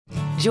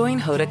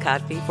Join Hoda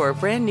Kotb for a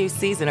brand new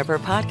season of her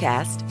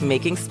podcast,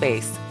 Making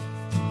Space.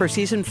 For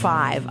season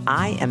 5,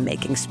 I am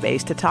making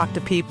space to talk to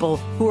people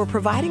who are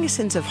providing a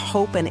sense of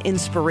hope and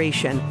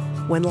inspiration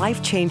when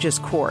life changes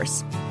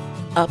course.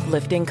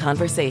 Uplifting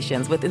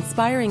conversations with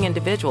inspiring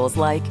individuals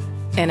like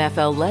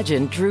NFL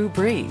legend Drew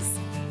Brees,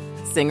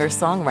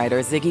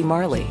 singer-songwriter Ziggy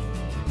Marley,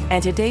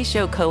 and Today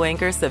Show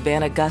co-anchor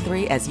Savannah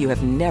Guthrie as you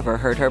have never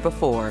heard her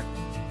before.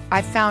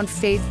 I found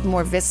faith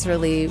more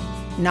viscerally,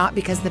 not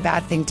because the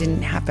bad thing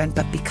didn't happen,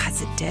 but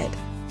because it did.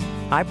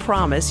 I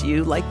promise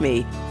you, like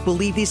me, will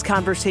leave these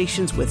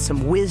conversations with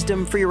some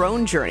wisdom for your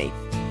own journey,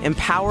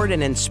 empowered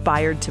and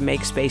inspired to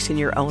make space in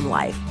your own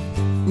life.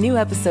 New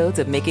episodes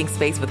of Making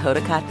Space with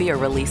Hoda Kotb are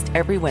released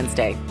every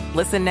Wednesday.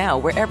 Listen now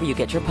wherever you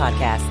get your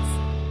podcasts.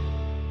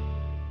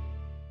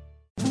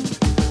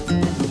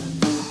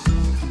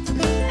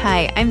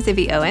 Hi, I'm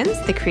Zibby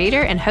Owens, the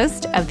creator and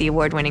host of the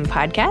award-winning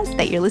podcast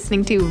that you're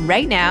listening to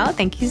right now.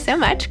 Thank you so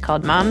much,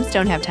 called Moms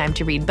Don't Have Time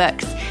to Read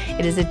Books.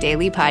 It is a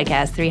daily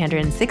podcast,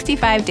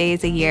 365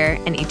 days a year,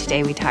 and each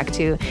day we talk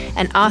to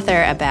an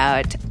author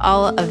about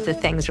all of the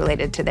things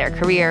related to their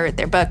career,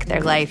 their book,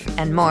 their life,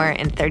 and more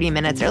in 30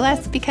 minutes or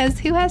less, because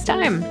who has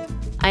time?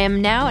 I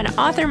am now an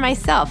author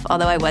myself,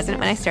 although I wasn't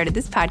when I started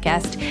this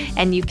podcast,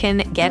 and you can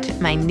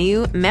get my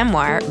new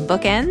memoir,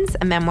 Bookends,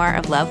 a memoir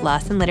of love,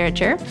 loss, and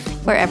literature,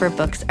 wherever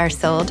books are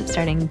sold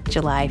starting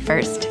July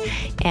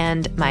 1st,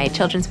 and my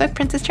children's book,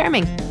 Princess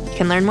Charming. You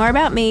can learn more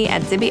about me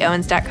at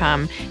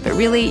zibbyowens.com, but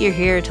really you're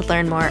here to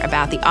learn more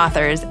about the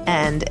authors,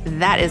 and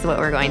that is what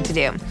we're going to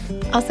do.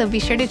 Also, be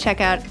sure to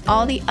check out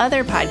all the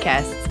other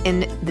podcasts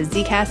in the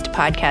Zcast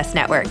Podcast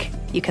Network.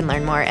 You can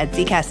learn more at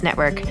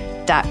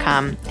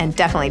zcastnetwork.com and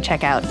definitely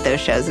check out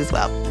those shows as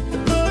well.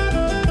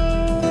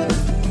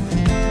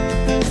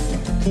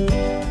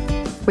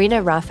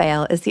 Rena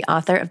Raphael is the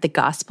author of The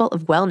Gospel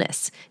of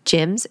Wellness,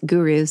 Gyms,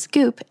 Gurus,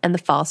 Goop, and the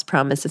False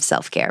Promise of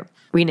Self-Care.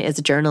 Rena is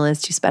a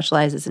journalist who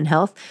specializes in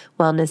health,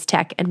 wellness,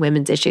 tech, and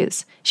women's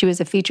issues. She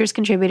was a features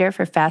contributor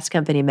for Fast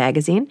Company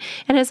magazine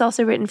and has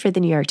also written for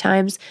The New York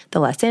Times, The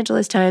Los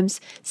Angeles Times,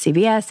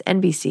 CBS,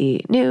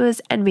 NBC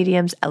News, and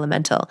Medium's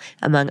Elemental,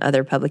 among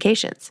other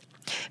publications.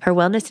 Her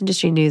wellness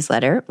industry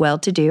newsletter, Well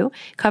To Do,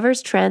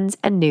 covers trends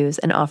and news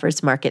and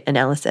offers market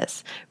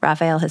analysis.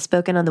 Raphael has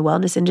spoken on the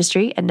wellness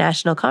industry at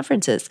national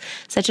conferences,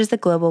 such as the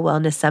Global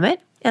Wellness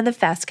Summit and the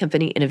Fast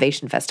Company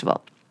Innovation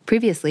Festival.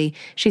 Previously,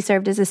 she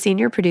served as a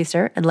senior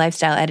producer and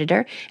lifestyle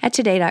editor at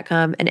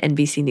Today.com and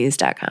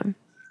NBCNews.com.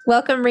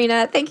 Welcome,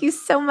 Rena. Thank you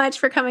so much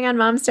for coming on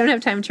Moms Don't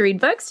Have Time to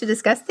Read Books to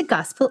discuss The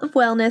Gospel of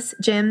Wellness,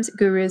 Gyms,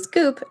 Gurus,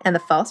 Goop, and the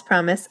False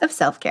Promise of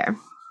Self-Care.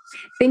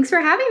 Thanks for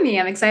having me.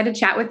 I'm excited to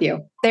chat with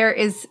you. There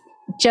is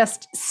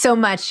just so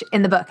much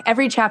in the book.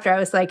 Every chapter I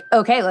was like,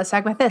 okay, let's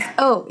talk about this.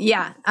 Oh,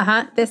 yeah.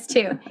 This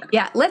too.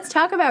 Yeah. Let's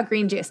talk about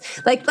green juice.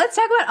 Like, let's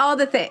talk about all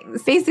the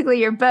things. Basically,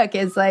 your book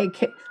is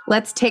like,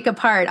 let's take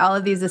apart all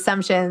of these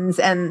assumptions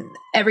and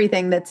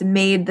everything that's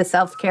made the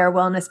self-care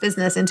wellness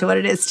business into what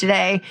it is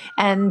today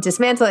and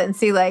dismantle it and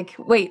see like,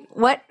 wait,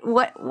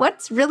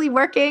 what's really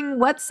working?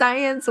 What's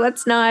science?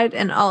 What's not?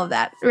 And all of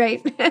that,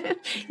 right?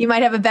 You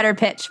might have a better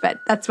pitch, but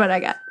that's what I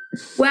got.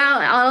 Well,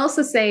 I'll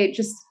also say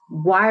just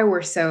why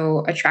we're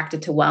so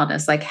attracted to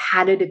wellness. Like,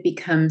 how did it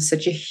become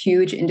such a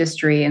huge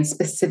industry, and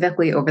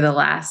specifically over the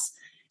last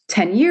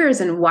 10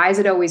 years? And why is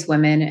it always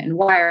women? And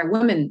why are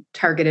women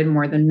targeted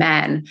more than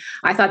men?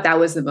 I thought that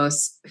was the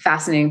most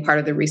fascinating part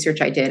of the research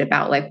I did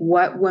about like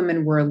what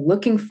women were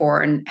looking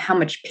for and how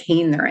much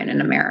pain they're in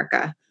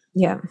America.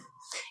 Yeah.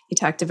 You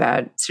talked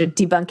about sort of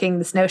debunking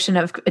this notion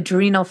of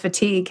adrenal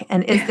fatigue.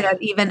 And is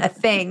that even a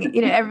thing?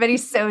 You know,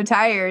 everybody's so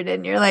tired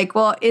and you're like,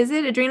 well, is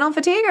it adrenal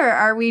fatigue or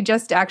are we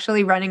just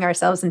actually running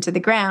ourselves into the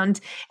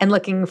ground and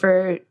looking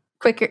for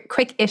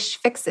quick-ish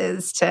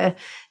fixes to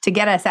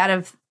get us out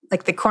of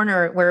like the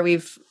corner where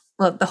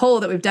the hole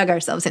that we've dug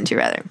ourselves into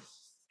rather?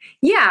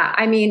 Yeah.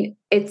 I mean,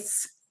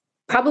 it's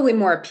probably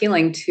more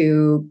appealing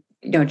to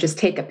just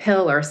take a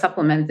pill or a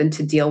supplement than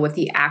to deal with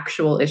the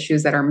actual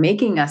issues that are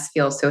making us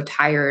feel so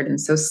tired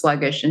and so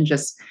sluggish and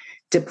just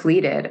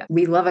depleted.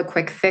 We love a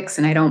quick fix,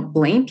 and I don't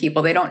blame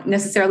people. They don't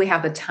necessarily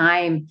have the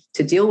time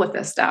to deal with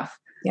this stuff.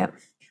 Yeah.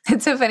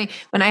 It's so funny.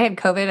 When I had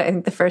COVID, I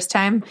think the first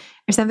time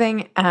or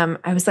something,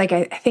 I was like,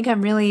 I think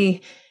I'm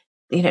really,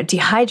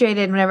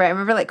 dehydrated and whatever. I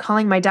remember like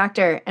calling my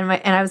doctor and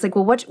I was like,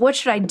 well, what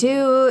should I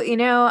do?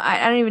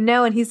 I don't even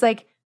know. And he's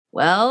like,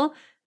 well,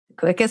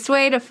 quickest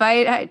way to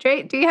fight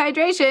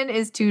dehydration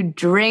is to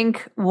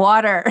drink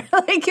water.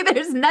 Like,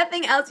 there's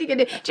nothing else you can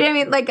do. Do you know what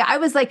I mean? Like, I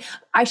was like,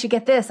 I should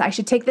get this. I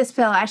should take this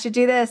pill. I should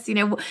do this.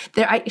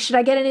 Should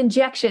I get an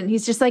injection?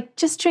 He's just like,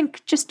 just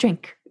drink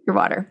your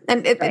water.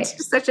 And it's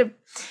just such a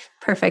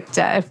perfect,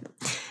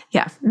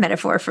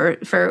 metaphor for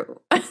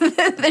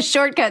the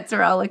shortcuts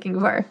we're all looking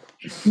for.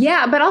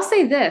 Yeah, but I'll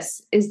say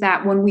this is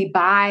that when we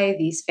buy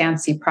these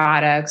fancy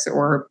products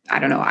or, I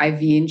don't know,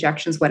 IV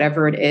injections,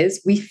 whatever it is,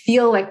 we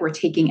feel like we're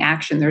taking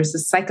action. There's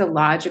this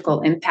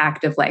psychological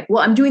impact of like,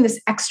 well, I'm doing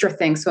this extra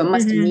thing, so it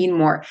must mean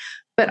more.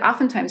 But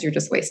oftentimes you're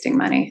just wasting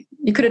money.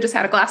 You could have just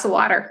had a glass of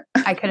water.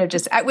 I could have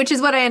just, which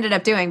is what I ended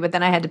up doing, but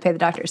then I had to pay the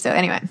doctor. So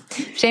anyway,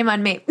 shame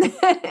on me.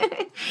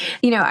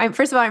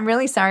 First of all, I'm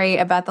really sorry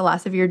about the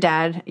loss of your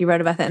dad. You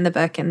wrote about that in the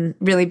book, and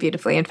really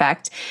beautifully, in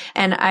fact.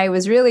 And I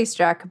was really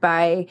struck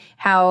by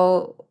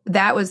how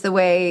that was the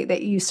way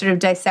that you sort of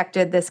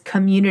dissected this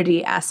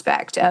community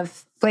aspect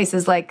of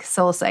places like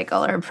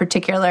SoulCycle, or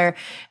particular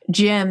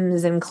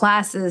gyms and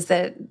classes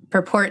that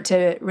purport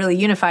to really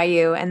unify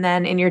you. And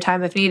then in your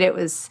time of need,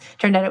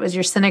 turned out it was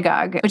your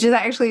synagogue, which is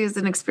actually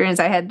an experience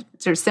I had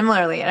sort of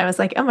similarly. And I was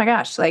like, oh my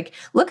gosh, like,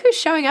 look who's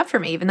showing up for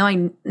me, even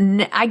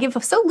though I give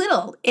so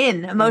little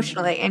in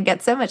emotionally and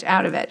get so much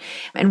out of it.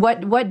 And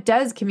what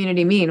does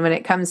community mean when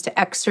it comes to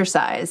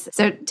exercise?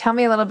 So tell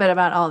me a little bit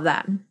about all of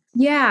that.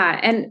 Yeah.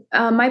 And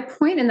my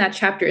point in that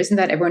chapter isn't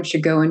that everyone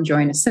should go and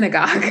join a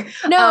synagogue.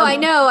 No, I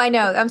know.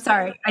 I'm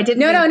sorry. I didn't.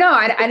 No.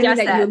 I didn't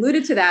mean that you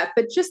alluded to that.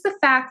 But just the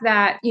fact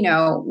that,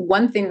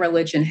 one thing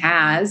religion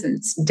has, and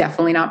it's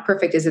definitely not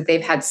perfect, is that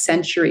they've had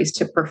centuries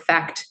to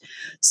perfect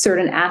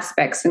certain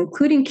aspects,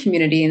 including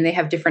community, and they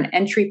have different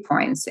entry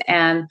points.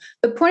 And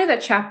the point of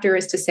that chapter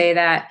is to say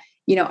that,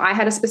 I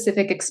had a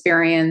specific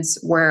experience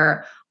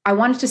where I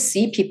wanted to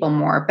see people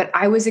more, but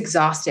I was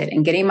exhausted,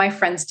 and getting my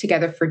friends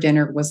together for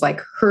dinner was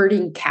like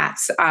herding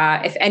cats.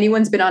 If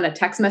anyone's been on a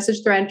text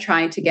message thread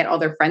trying to get all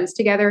their friends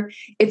together,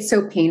 it's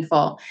so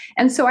painful.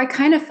 And so I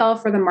kind of fell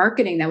for the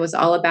marketing that was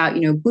all about,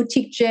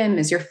 boutique gym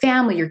is your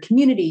family, your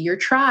community, your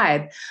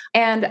tribe.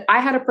 And I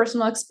had a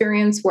personal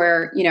experience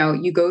where,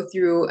 you go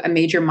through a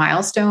major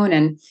milestone,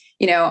 and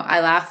I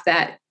laugh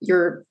that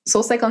your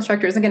SoulCycle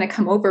instructor isn't going to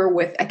come over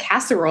with a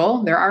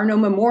casserole. There are no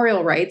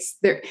memorial rites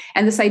there.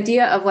 And this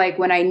idea of like,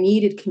 when I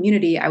needed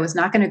community, I was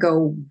not going to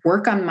go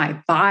work on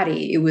my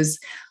body. It was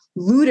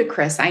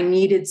ludicrous. I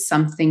needed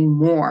something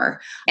more.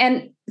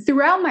 And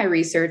throughout my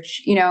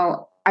research,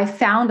 I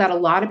found that a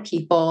lot of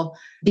people,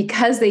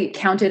 because they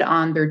counted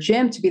on their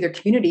gym to be their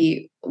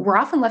community, were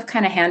often left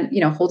kind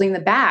of holding the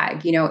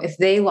bag. If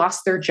they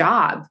lost their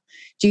job,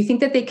 do you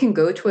think that they can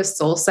go to a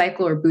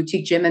SoulCycle or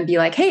boutique gym and be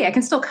like, hey, I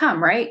can still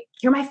come, right?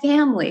 You're my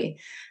family.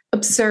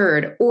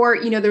 Absurd. Or,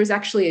 there was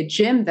actually a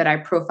gym that I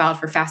profiled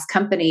for Fast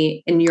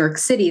Company in New York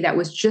City that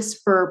was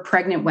just for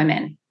pregnant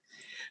women.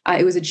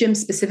 It was a gym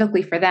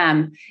specifically for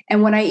them.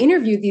 And when I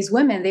interviewed these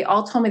women, they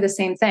all told me the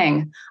same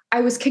thing.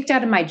 I was kicked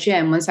out of my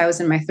gym once I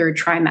was in my third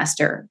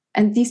trimester.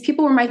 And these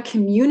people were my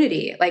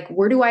community. Like,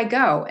 where do I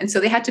go? And so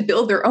they had to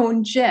build their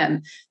own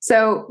gym.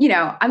 So,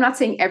 I'm not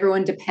saying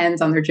everyone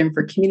depends on their gym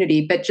for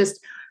community, but just,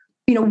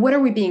 what are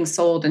we being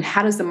sold, and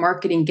how does the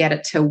marketing get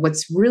it to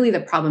what's really the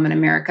problem in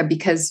America?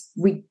 Because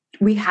we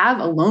have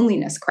a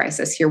loneliness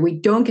crisis here. We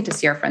don't get to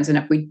see our friends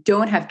enough. We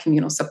don't have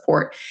communal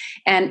support.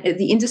 And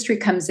the industry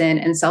comes in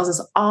and sells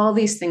us all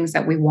these things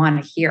that we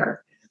want to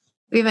hear.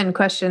 We even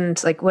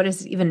questioned, like, what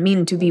does it even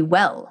mean to be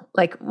well?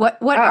 Like,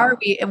 what are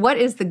we, and what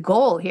is the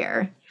goal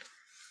here?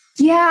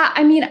 Yeah,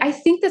 I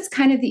think that's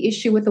kind of the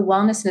issue with the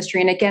wellness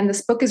industry. And again,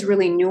 this book is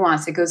really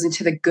nuanced. It goes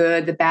into the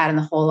good, the bad, and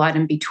the whole lot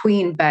in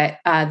between. But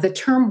the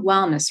term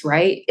wellness,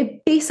 right?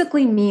 It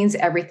basically means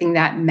everything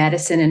that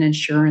medicine and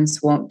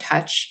insurance won't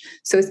touch.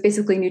 So it's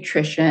basically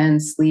nutrition,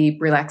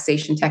 sleep,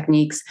 relaxation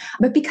techniques.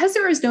 But because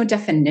there is no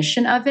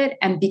definition of it,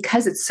 and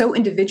because it's so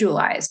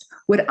individualized,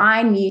 what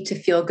I need to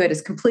feel good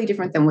is completely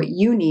different than what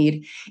you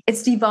need.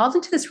 It's devolved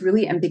into this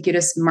really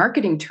ambiguous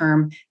marketing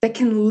term that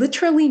can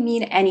literally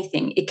mean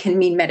anything. It can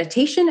mean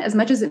meditation as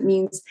much as it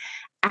means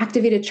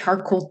activated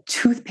charcoal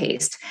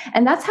toothpaste.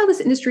 And that's how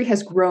this industry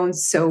has grown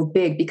so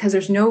big, because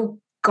there's no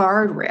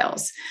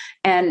guardrails.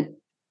 And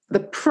the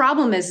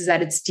problem is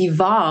that it's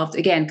devolved,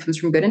 again, comes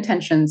from good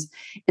intentions,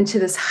 into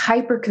this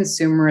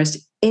hyper-consumerist,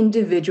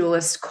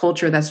 individualist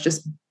culture that's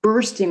just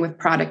bursting with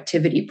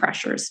productivity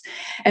pressures.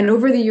 And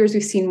over the years,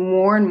 we've seen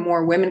more and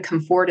more women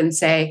come forward and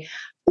say,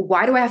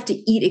 why do I have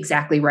to eat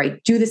exactly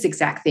right, do this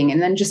exact thing,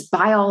 and then just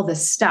buy all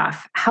this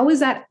stuff? How is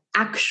that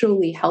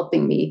actually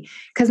helping me?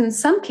 Because in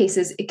some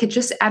cases, it could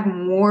just add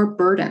more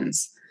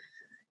burdens.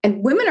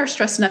 And women are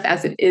stressed enough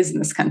as it is in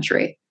this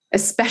country,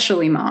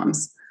 especially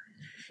moms.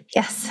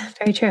 Yes,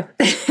 very true.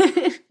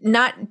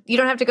 You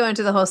don't have to go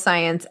into the whole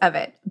science of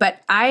it, but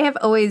I have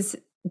always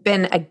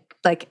been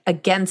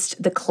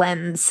against the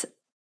cleanse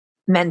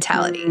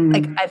mentality.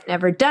 Like, I've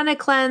never done a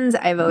cleanse.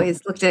 I've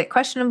always looked at it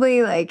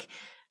questionably. Like,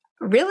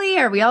 really?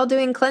 Are we all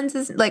doing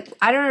cleanses? Like,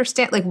 I don't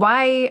understand. Like,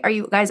 why are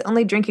you guys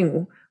only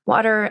drinking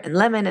water and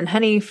lemon and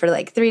honey for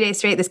like 3 days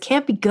straight? This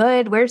can't be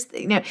good.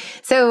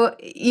 So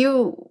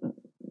you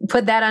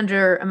put that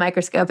under a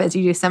microscope as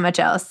you do so much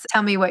else.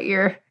 Tell me what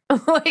your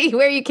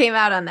where you came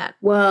out on that.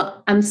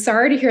 Well, I'm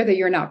sorry to hear that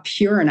you're not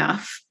pure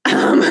enough.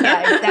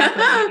 Yeah,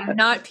 exactly. I'm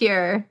not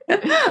pure.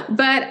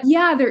 But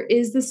yeah, there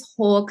is this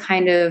whole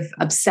kind of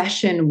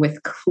obsession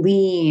with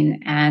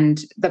clean. And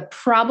the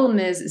problem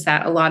is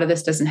that a lot of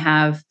this doesn't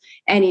have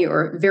any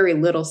or very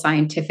little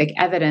scientific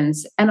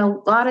evidence. And a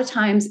lot of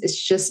times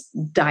it's just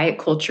diet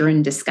culture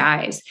in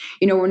disguise.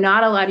 We're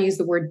not allowed to use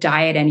the word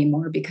diet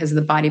anymore because of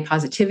the body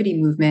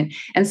positivity movement.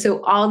 And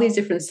so all these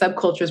different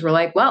subcultures were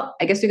like, well,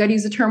 I guess we got to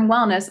use the term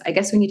wellness. I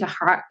guess we need to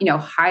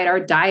hide our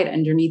diet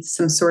underneath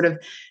some sort of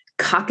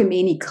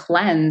cockamamie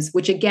cleanse,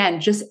 which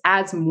again, just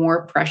adds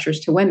more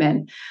pressures to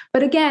women.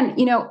 But again,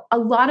 a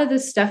lot of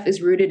this stuff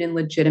is rooted in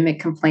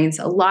legitimate complaints.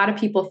 A lot of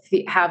people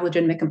have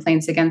legitimate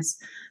complaints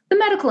against the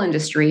medical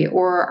industry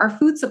or our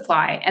food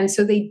supply. And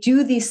so they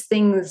do these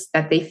things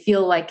that they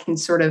feel like can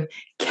sort of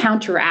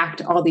counteract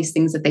all these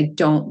things that they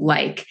don't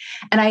like.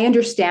 And I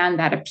understand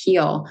that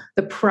appeal.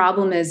 The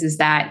problem is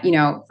that,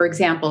 for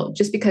example,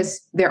 just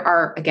because there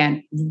are,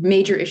 again,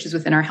 major issues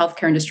within our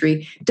healthcare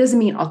industry doesn't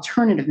mean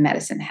alternative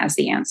medicine has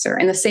the answer.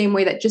 In the same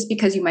way that just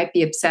because you might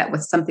be upset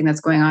with something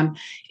that's going on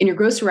in your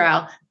grocery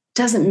aisle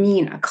doesn't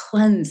mean a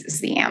cleanse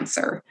is the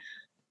answer.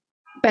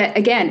 But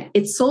again,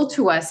 it's sold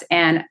to us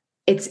and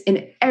it's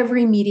in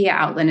every media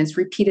outlet. It's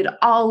repeated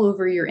all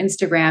over your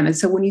Instagram. And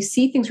so when you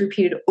see things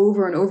repeated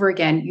over and over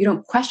again, you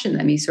don't question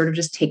them. You sort of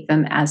just take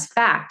them as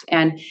fact.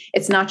 And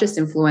it's not just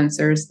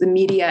influencers, the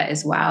media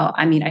as well.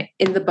 I mean,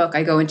 in the book,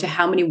 I go into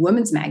how many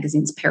women's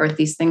magazines parrot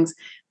these things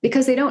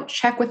because they don't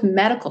check with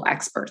medical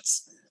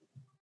experts.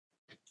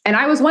 And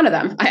I was one of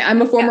them.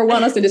 I'm a former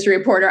wellness industry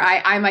reporter.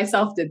 I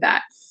myself did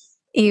that.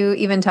 You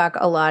even talk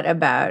a lot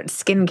about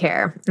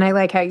skincare, and I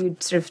like how you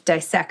sort of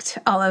dissect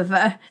all of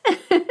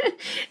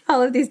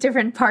all of these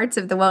different parts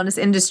of the wellness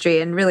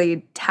industry and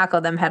really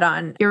tackle them head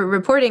on. Your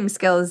reporting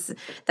skills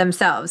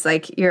themselves,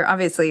 like you're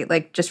obviously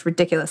like just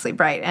ridiculously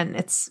bright, and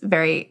it's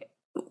very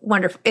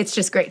wonderful. It's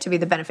just great to be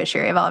the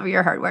beneficiary of all of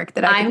your hard work.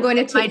 That I'm going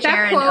to take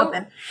that quote,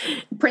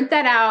 print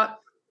that out,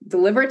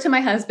 deliver it to my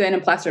husband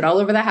and plaster it all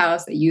over the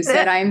house that you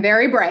said I'm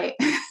very bright.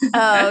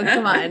 Oh,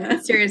 come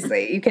on.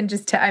 Seriously. You can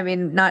just,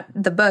 not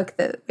the book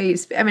that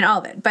all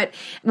of it. But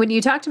when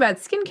you talked about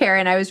skincare,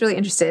 and I was really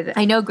interested,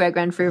 I know Greg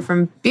Renfrew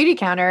from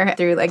Beautycounter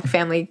through like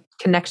family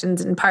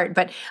connections in part,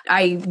 but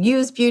I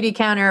use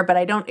Beautycounter, but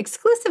I don't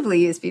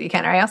exclusively use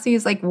Beautycounter. I also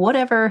use like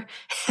whatever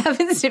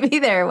happens to be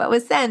there, what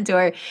was sent,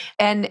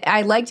 and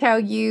I liked how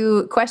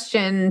you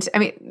questioned,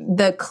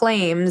 the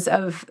claims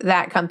of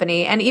that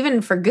company, and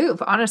even for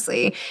Goop,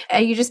 honestly,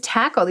 and you just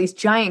tackle these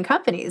giant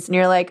companies and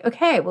you're like,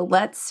 okay, well,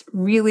 let's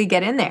really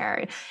get in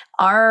there.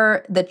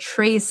 Are the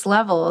trace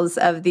levels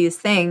of these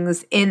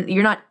things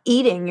you're not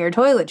eating your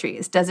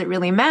toiletries? Does it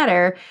really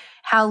matter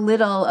how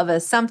little of a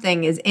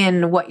something is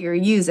in what you're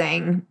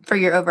using for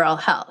your overall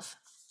health?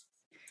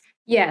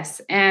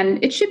 Yes.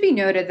 And it should be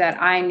noted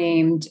that I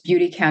named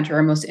Beautycounter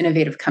our most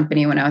innovative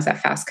company when I was at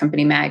Fast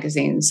Company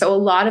magazine. So a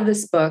lot of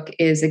this book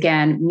is,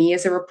 again, me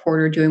as a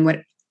reporter doing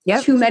what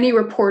too many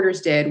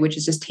reporters did, which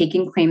is just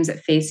taking claims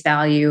at face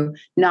value,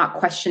 not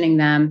questioning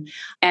them.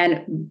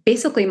 And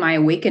basically my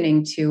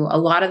awakening to a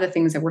lot of the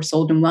things that were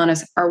sold in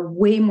wellness are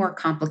way more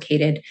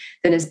complicated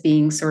than is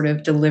being sort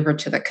of delivered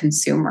to the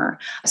consumer.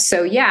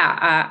 So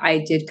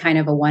I did kind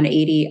of a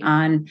 180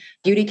 on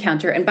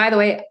Beautycounter. And by the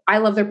way, I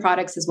love their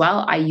products as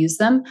well. I use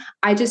them.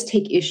 I just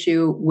take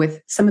issue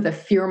with some of the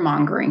fear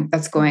mongering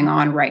that's going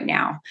on right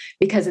now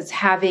because it's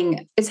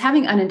having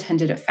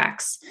unintended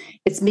effects.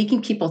 It's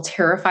making people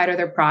terrified of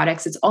their products.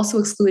 It's also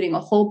excluding a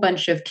whole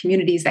bunch of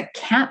communities that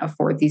can't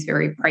afford these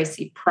very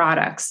pricey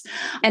products.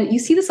 And you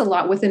see this a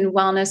lot within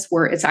wellness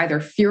where it's either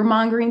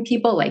fear-mongering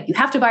people, like you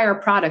have to buy our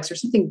products or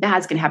something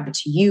bad's going to happen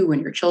to you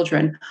and your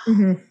children,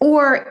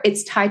 or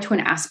it's tied to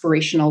an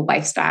aspirational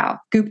lifestyle.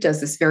 Goop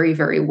does this very,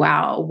 very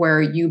well,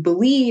 where you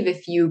believe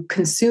if you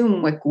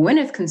consume what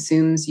Gwyneth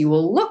consumes, you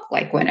will look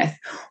like Gwyneth,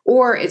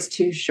 or it's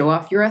to show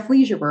off your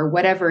athleisure or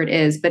whatever it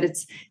is. But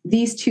it's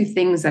these two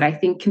things that I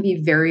think can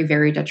be very,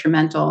 very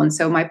detrimental. And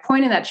so my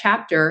point in that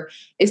chapter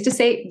is to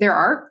say there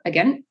are,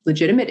 again,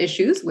 legitimate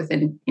issues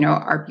within,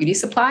 our beauty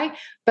supply,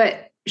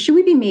 but should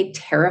we be made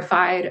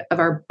terrified of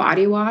our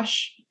body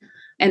wash?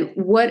 And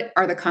what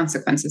are the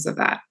consequences of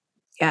that?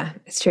 Yeah,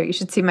 it's true. You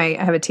should see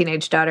I have a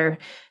teenage daughter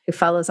who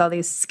follows all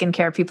these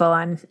skincare people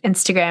on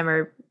Instagram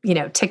or,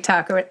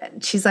 TikTok.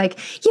 She's like,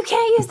 you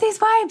can't use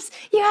these wipes.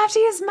 You have to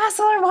use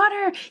micellar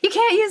water. You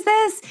can't use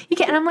this. You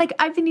can't. And I'm like,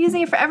 I've been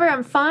using it forever.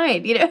 I'm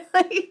fine,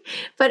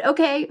 but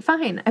okay,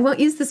 fine. I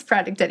won't use this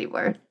product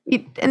anymore.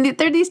 And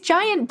they're these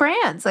giant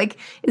brands. Like,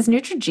 is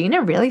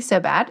Neutrogena really so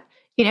bad?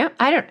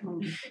 I don't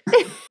know.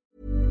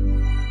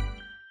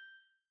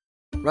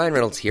 Ryan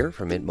Reynolds here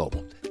from Mint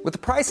Mobile. With the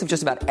price of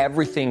just about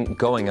everything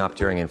going up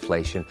during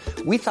inflation,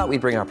 we thought we'd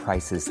bring our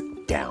prices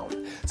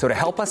down. So to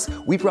help us,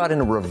 we brought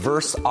in a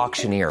reverse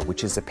auctioneer,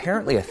 which is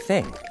apparently a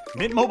thing.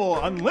 Mint Mobile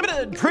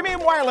Unlimited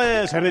Premium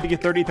Wireless. How to get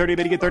 30, 30,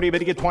 bit to get 30, bit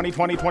to get 20,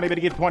 20, 20, bit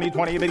to get 20,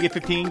 20, bit to get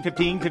 15,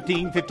 15,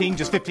 15, 15,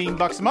 just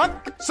 $15 a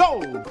month?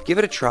 Sold! Give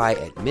it a try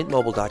at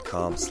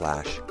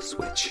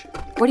mintmobile.com/switch.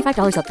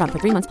 $45 up front for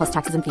 3 months plus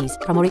taxes and fees.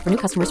 Promo rate for new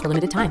customers for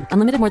limited time.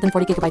 Unlimited more than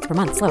 40 gigabytes per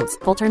month. Slows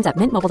full terms at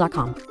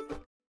mintmobile.com.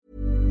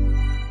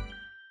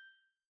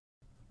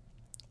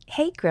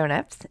 Hey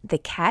grown-ups, the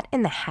Cat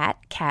in the Hat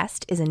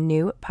Cast is a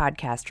new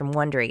podcast from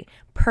Wondery,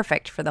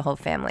 perfect for the whole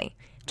family.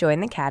 Join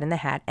the Cat in the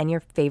Hat and your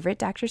favorite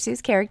Dr.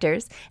 Seuss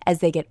characters as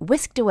they get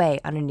whisked away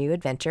on a new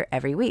adventure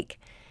every week.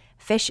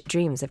 Fish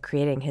dreams of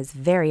creating his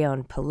very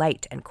own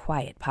polite and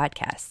quiet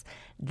podcasts.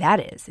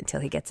 That is, until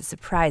he gets a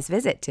surprise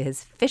visit to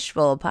his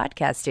Fishbowl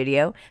podcast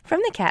studio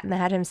from the Cat in the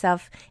Hat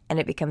himself, and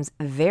it becomes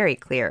very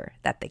clear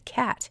that the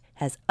cat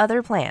has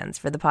other plans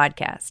for the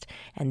podcast,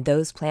 and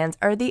those plans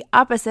are the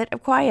opposite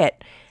of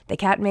quiet. The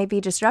cat may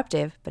be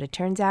disruptive, but it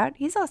turns out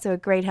he's also a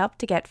great help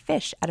to get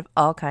Fish out of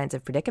all kinds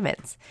of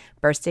predicaments.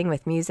 Bursting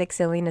with music,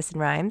 silliness,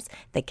 and rhymes,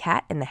 the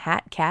Cat in the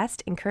Hat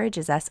Cast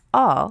encourages us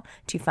all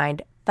to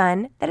find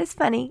fun that is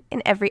funny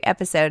in every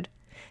episode.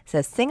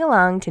 So sing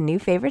along to new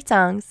favorite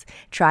songs,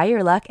 try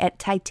your luck at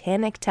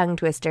Titanic tongue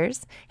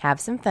twisters, have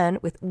some fun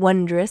with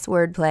wondrous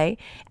wordplay,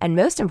 and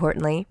most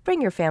importantly,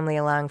 bring your family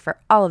along for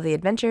all of the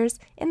adventures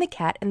in the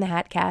Cat in the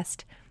Hat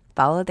Cast.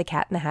 Follow the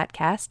Cat in the Hat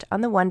Cast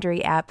on the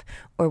Wondery app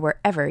or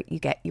wherever you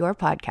get your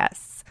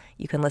podcasts.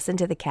 You can listen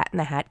to the Cat in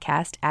the Hat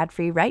Cast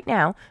ad-free right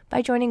now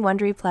by joining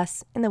Wondery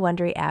Plus in the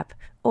Wondery app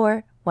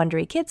or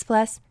Wondery Kids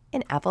Plus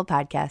in Apple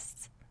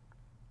Podcasts.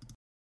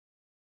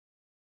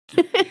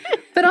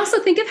 But also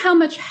think of how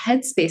much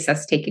headspace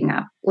that's taking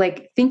up.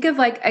 Like, think of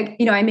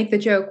I make the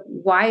joke,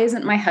 why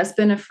isn't my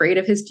husband afraid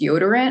of his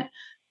deodorant?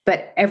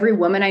 But every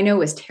woman I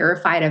know is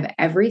terrified of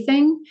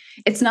everything.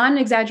 It's not an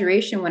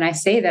exaggeration when I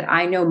say that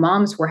I know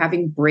moms who are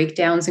having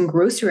breakdowns in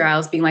grocery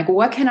aisles being like,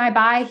 what can I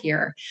buy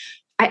here?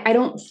 I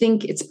don't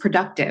think it's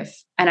productive.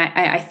 And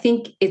I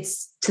think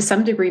it's to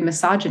some degree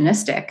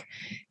misogynistic.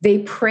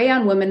 They prey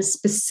on women,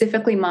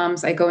 specifically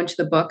moms. I go into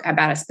the book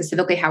about it,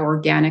 specifically how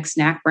organic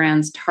snack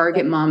brands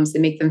target moms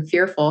and make them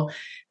fearful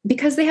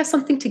because they have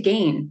something to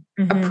gain,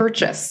 a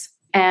purchase.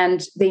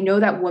 And they know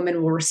that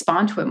women will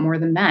respond to it more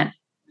than men.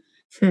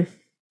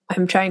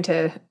 I'm trying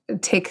to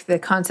take the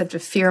concept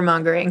of fear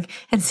mongering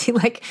and see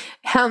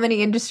how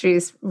many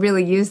industries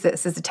really use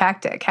this as a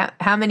tactic.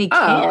 How many can?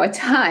 Oh, a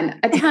ton.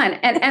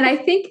 And I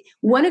think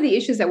one of the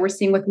issues that we're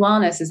seeing with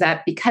wellness is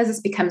that because it's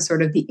become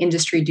sort of the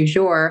industry du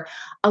jour,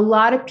 a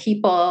lot of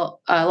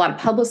people, a lot of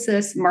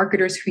publicists,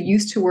 marketers who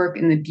used to work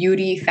in the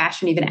beauty,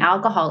 fashion, even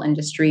alcohol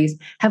industries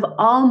have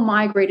all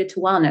migrated to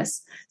wellness.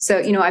 So,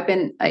 I've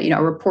been,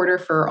 a reporter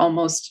for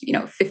almost,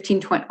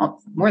 15, 20,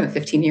 more than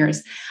 15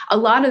 years. A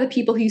lot of the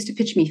people who used to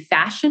pitch me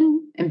fashion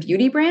and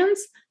beauty brands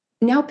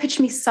now pitch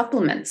me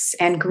supplements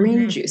and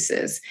green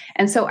juices.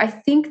 And so I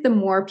think the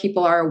more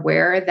people are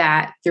aware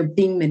that they're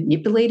being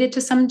manipulated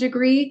to some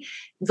degree,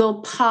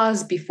 they'll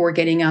pause before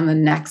getting on the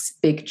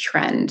next big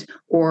trend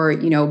or,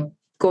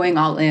 going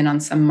all in on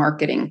some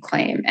marketing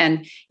claim.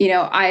 And,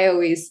 I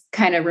always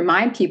kind of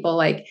remind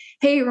people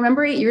hey,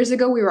 remember 8 years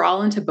ago, we were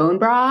all into bone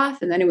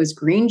broth, and then it was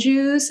green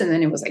juice, and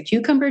then it was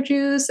cucumber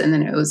juice, and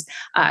then it was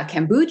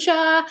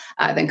kombucha,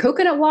 then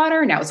coconut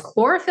water, now it's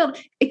chlorophyll.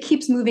 It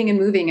keeps moving and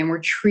moving, and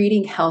we're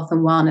treating health and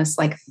wellness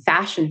like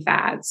fashion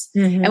fads.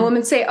 And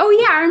women say, oh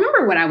yeah, I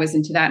remember when I was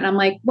into that. And I'm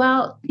like,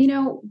 well,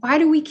 why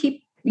do we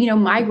keep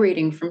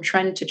migrating from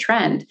trend to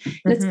trend?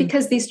 And it's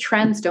because these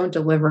trends don't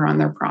deliver on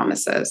their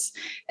promises.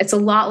 It's a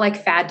lot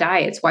like fad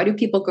diets. Why do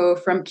people go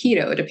from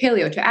keto to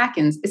paleo to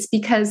Atkins? It's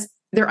because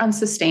they're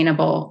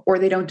unsustainable or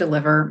they don't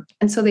deliver.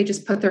 And so they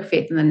just put their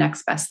faith in the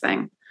next best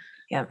thing.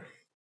 Yeah.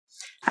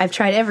 I've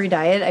tried every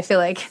diet. I feel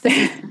like this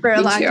is for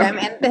a long time.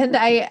 And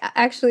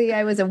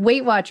I was a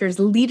Weight Watchers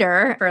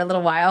leader for a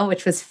little while,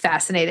 which was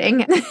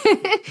fascinating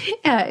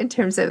in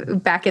terms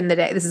of back in the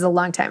day. This is a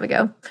long time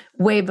ago,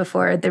 way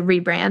before the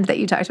rebrand that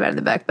you talked about in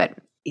the book. But,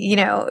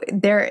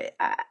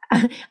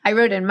 I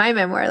wrote in my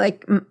memoir,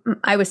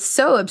 I was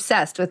so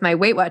obsessed with my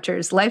Weight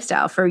Watchers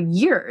lifestyle for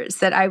years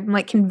that I'm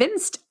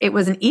convinced it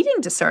was an eating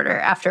disorder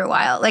after a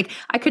while.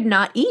 I could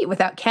not eat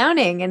without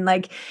counting. And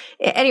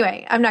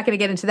anyway, I'm not going to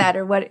get into that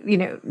or what,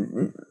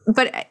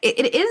 but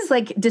it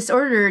is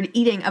disordered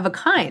eating of a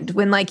kind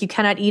when you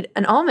cannot eat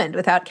an almond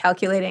without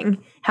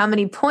calculating how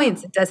many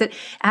points. Does it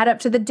add up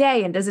to the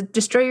day and does it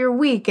destroy your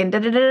week and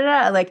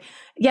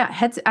yeah,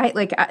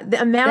 the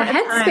amount of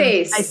time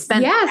I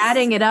spent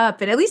adding it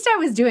up, and at least I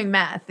was doing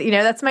math.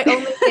 That's my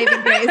only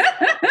saving grace.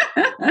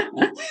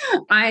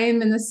 I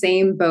am in the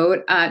same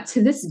boat.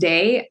 To this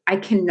day, I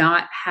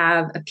cannot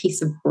have a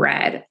piece of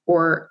bread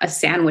or a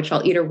sandwich.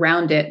 I'll eat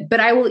around it, but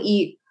I will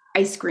eat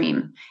ice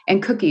cream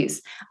and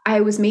cookies. I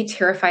was made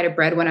terrified of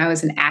bread when I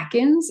was in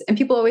Atkins. And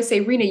people always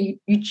say, Rena,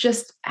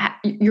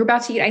 you're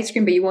about to eat ice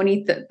cream, but you won't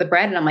eat the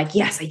bread. And I'm like,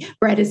 yes,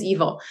 bread is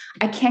evil.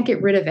 I can't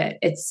get rid of it.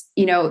 It's,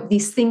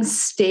 these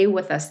things stay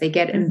with us. They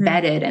get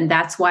embedded. And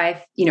that's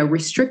why,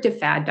 restrictive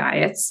fad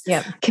diets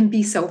can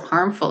be so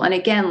harmful. And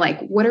again,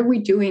 what are we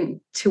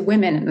doing to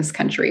women in this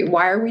country?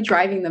 Why are we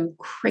driving them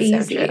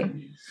crazy? So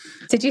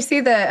did you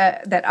see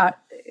that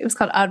it was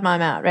called Odd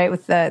Mom Out, right?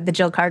 With the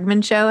Jill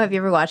Kargman show. Have you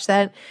ever watched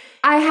that?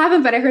 I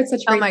haven't, but I heard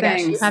such great things.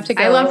 Gosh, you have to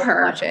go. I love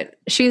her. Watch it.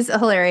 She's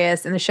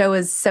hilarious, and the show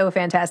was so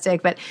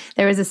fantastic. But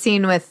there was a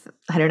scene with,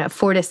 I don't know,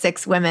 4 to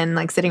 6 women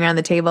like sitting around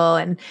the table,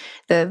 and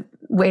the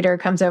waiter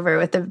comes over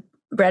with the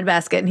bread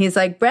basket, and he's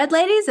like, "Bread,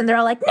 ladies?" And they're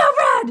all like, "No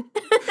bread."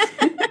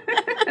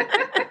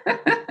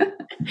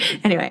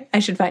 Anyway, I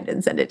should find it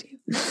and send it to you.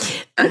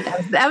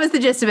 That was the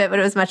gist of it, but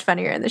it was much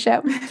funnier in the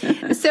show.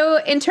 So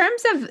in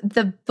terms of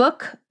the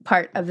book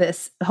part of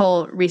this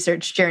whole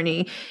research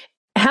journey,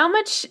 how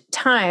much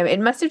time, it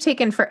must have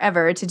taken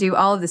forever to do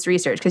all of this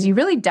research, because you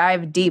really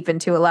dive deep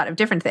into a lot of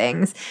different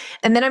things.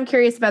 And then I'm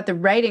curious about the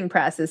writing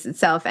process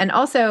itself. And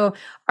also,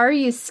 are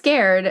you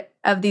scared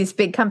of these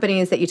big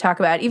companies that you talk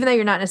about, even though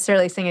you're not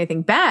necessarily saying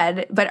anything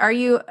bad, but are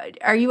you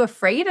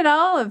afraid at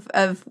all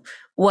of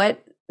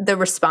what the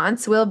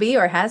response will be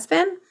or has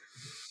been?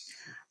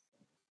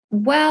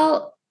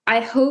 Well,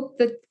 I hope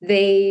that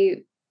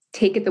they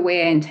take it the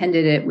way I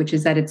intended it, which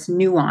is that it's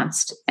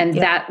nuanced. And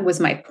that was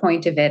my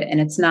point of it. And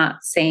it's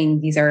not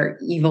saying these are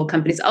evil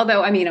companies,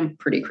 although, I mean, I'm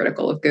pretty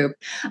critical of Goop.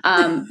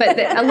 But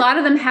a lot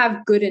of them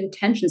have good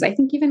intentions. I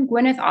think even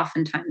Gwyneth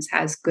oftentimes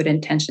has good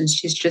intentions.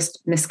 She's just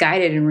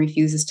misguided and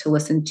refuses to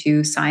listen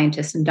to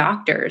scientists and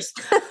doctors.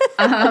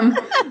 But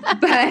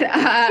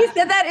you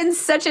said that in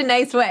such a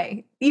nice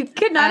way. You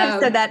could not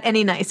have said that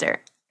any nicer.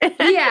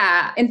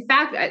 Yeah. In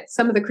fact,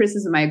 some of the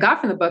criticism I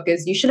got from the book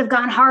is you should have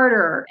gone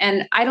harder.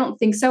 And I don't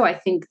think so. I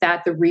think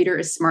that the reader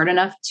is smart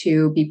enough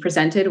to be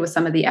presented with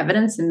some of the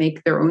evidence and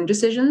make their own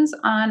decisions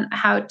on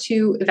how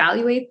to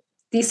evaluate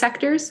these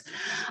sectors.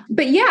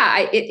 But yeah,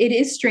 it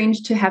is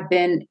strange to have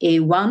been a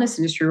wellness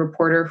industry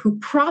reporter who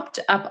propped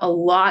up a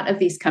lot of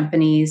these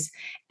companies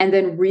and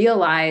then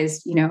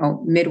realized,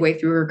 midway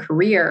through her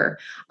career,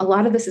 a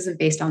lot of this isn't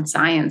based on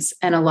science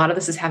and a lot of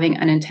this is having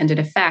unintended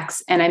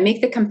effects. And I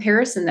make the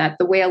comparison that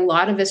the way a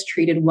lot of us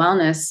treated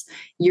wellness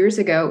years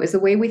ago is the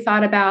way we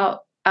thought about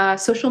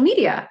social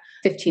media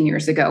 15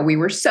 years ago. We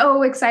were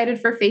so excited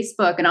for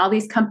Facebook and all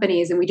these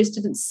companies, and we just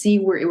didn't see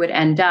where it would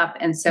end up.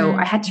 And so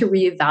I had to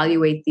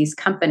reevaluate these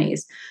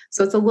companies.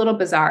 So it's a little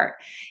bizarre.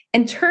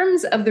 In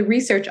terms of the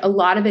research, a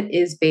lot of it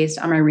is based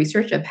on my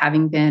research of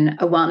having been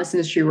a wellness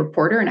industry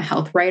reporter and a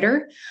health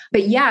writer.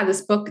 But yeah,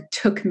 this book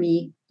took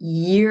me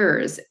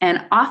years.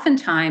 And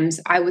oftentimes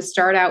I would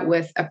start out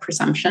with a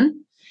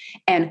presumption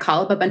and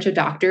call up a bunch of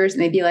doctors,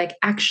 and they'd be like,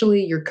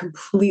 actually, you're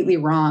completely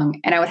wrong.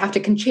 And I would have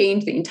to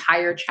change the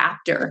entire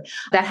chapter.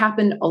 That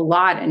happened a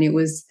lot. And it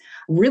was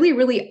really,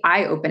 really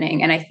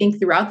eye-opening. And I think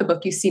throughout the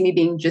book, you see me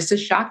being just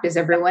as shocked as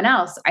everyone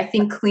else. I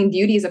think Clean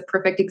Beauty is a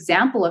perfect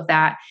example of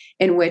that,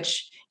 in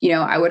which,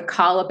 I would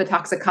call up a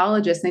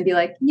toxicologist and they'd be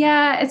like,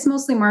 yeah, it's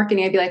mostly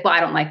marketing. I'd be like, well, I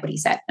don't like what he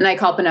said. And I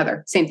call up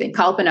another, same thing,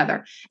 call up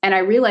another. And I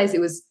realized it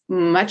was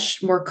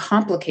much more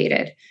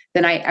complicated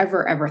than I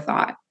ever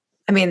thought.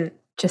 I mean,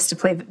 just to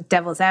play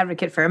devil's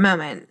advocate for a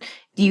moment,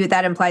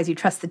 that implies you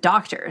trust the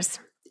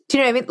doctors. Do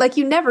you know what I mean? Like,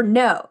 you never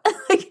know.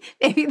 Like,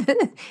 maybe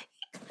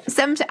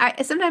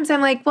sometimes I'm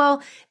like,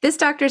 well, this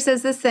doctor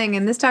says this thing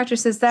and this doctor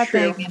says that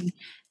thing. And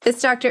this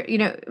doctor,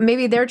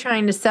 maybe they're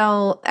trying to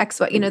sell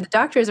X, Y. The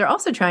doctors are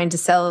also trying to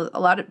sell a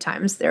lot of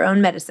times their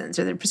own medicines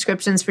or their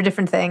prescriptions for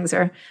different things.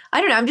 Or I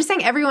don't know. I'm just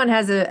saying everyone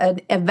has a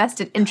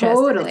vested interest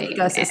in the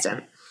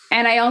ecosystem.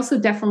 And I also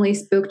definitely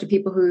spoke to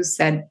people who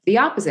said the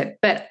opposite.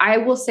 But I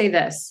will say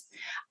this.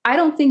 I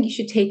don't think you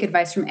should take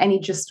advice from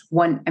just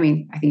one. I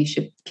mean, I think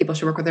people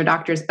should work with their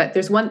doctors, but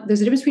there's a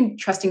difference between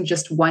trusting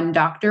just one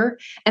doctor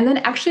and then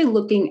actually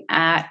looking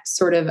at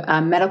sort of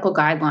medical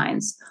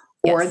guidelines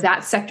or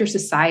that sector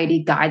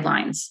society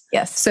guidelines.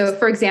 Yes. So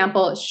for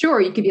example,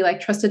 sure, you could be like,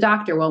 trust a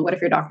doctor. Well, what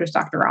if your doctor's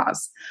Dr.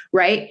 Oz,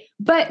 right?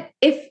 But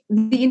if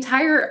the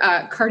entire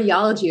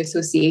cardiology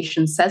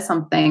association says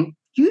something,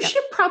 you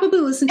should probably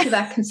listen to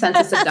that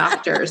consensus of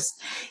doctors.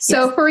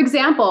 So for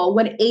example,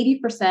 when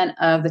 80%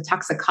 of the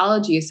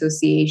Toxicology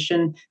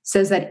Association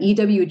says that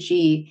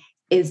EWG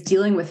is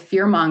dealing with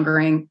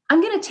fear-mongering, I'm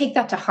going to take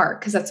that to heart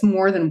because that's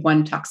more than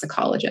one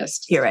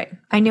toxicologist. You're right.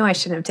 I knew I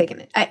shouldn't have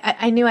taken it.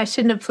 I knew I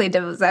shouldn't have played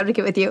devil's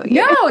advocate with you.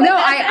 No,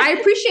 I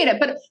appreciate it.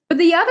 But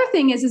the other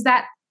thing is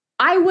that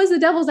I was the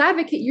devil's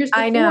advocate years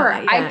before. I know.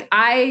 Yeah.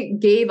 I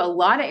gave a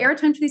lot of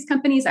airtime to these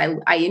companies.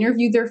 I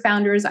interviewed their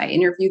founders. I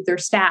interviewed their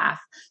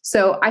staff.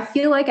 So I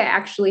feel like I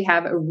actually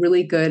have a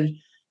really good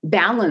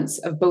balance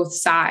of both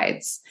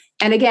sides.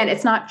 And again,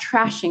 it's not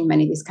trashing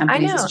many of these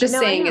companies. It's just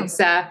saying it's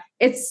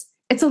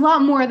a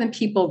lot more than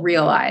people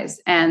realize.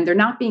 And they're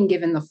not being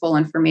given the full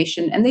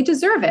information, and they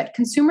deserve it.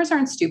 Consumers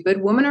aren't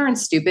stupid. Women aren't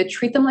stupid.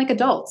 Treat them like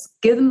adults.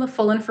 Give them the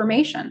full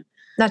information.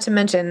 Not to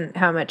mention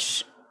how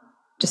much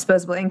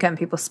disposable income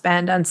people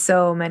spend on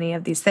so many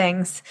of these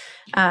things.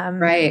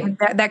 Right.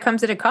 That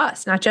comes at a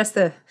cost, not just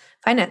the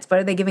finance. What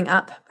are they giving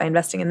up by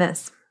investing in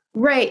this?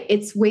 Right.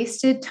 It's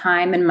wasted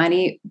time and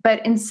money.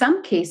 But in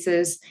some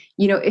cases,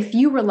 if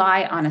you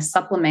rely on a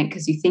supplement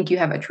because you think you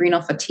have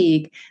adrenal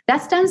fatigue,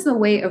 that stands in the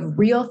way of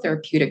real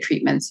therapeutic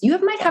treatments. You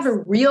might have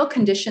a real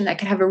condition that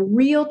can have a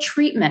real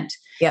treatment.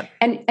 Yep.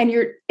 And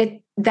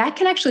that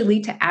can actually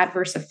lead to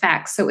adverse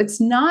effects. So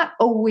it's not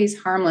always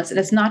harmless. And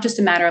it's not just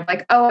a matter of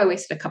like, oh, I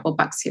wasted a couple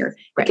bucks here.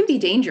 It can be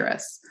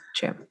dangerous.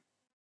 True.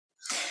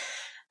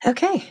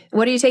 Okay.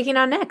 What are you taking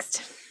on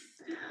next?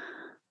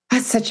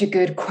 That's such a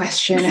good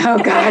question. Oh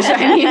gosh.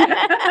 I mean,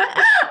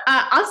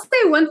 I'll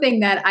say one thing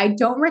that I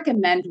don't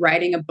recommend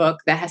writing a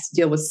book that has to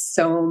deal with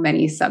so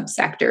many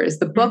subsectors.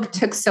 The book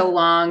took so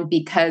long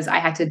because I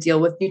had to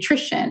deal with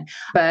nutrition,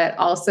 but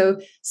also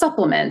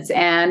supplements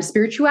and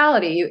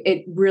spirituality.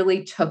 It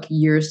really took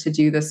years to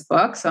do this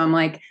book. So I'm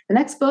like, the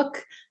next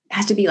book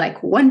has to be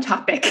like one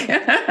topic.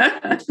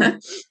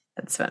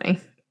 That's funny.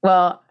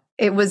 Well,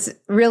 it was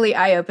really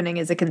eye-opening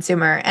as a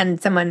consumer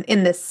and someone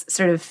in this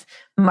sort of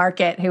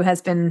market who has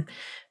been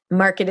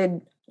marketed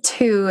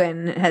to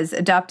and has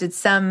adopted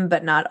some,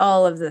 but not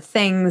all of the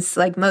things,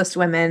 like most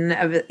women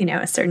of,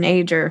 a certain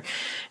age, or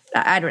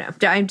I don't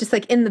know. I'm just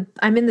like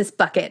I'm in this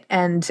bucket.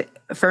 And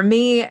for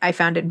me, I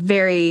found it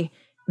very,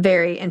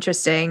 very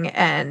interesting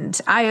and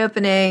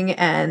eye-opening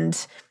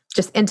and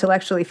just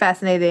intellectually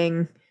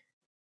fascinating.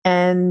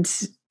 And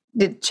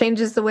it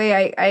changes the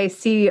way I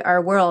see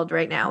our world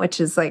right now,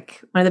 which is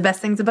like one of the best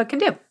things a book can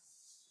do.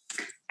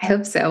 I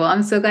hope so. Well,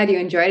 I'm so glad you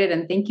enjoyed it.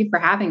 And thank you for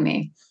having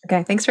me.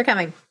 Okay. Thanks for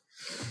coming.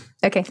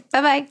 Okay.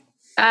 Bye-bye.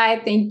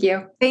 Bye. Thank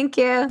you. Thank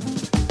you.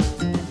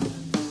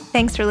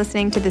 Thanks for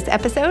listening to this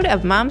episode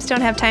of Moms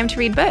Don't Have Time to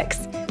Read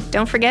Books.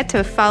 Don't forget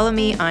to follow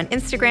me on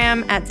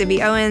Instagram at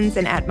Zibby Owens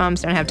and at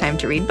Moms Don't Have Time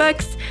to Read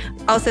Books.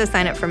 Also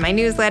sign up for my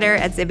newsletter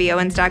at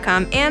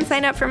zibbyowens.com and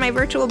sign up for my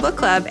virtual book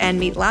club and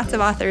meet lots of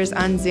authors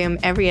on Zoom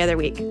every other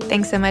week.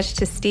 Thanks so much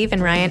to Steve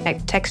and Ryan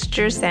at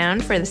Texture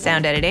Sound for the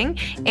sound editing.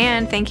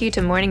 And thank you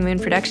to Morning Moon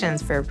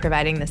Productions for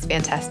providing this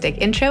fantastic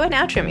intro and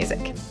outro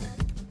music.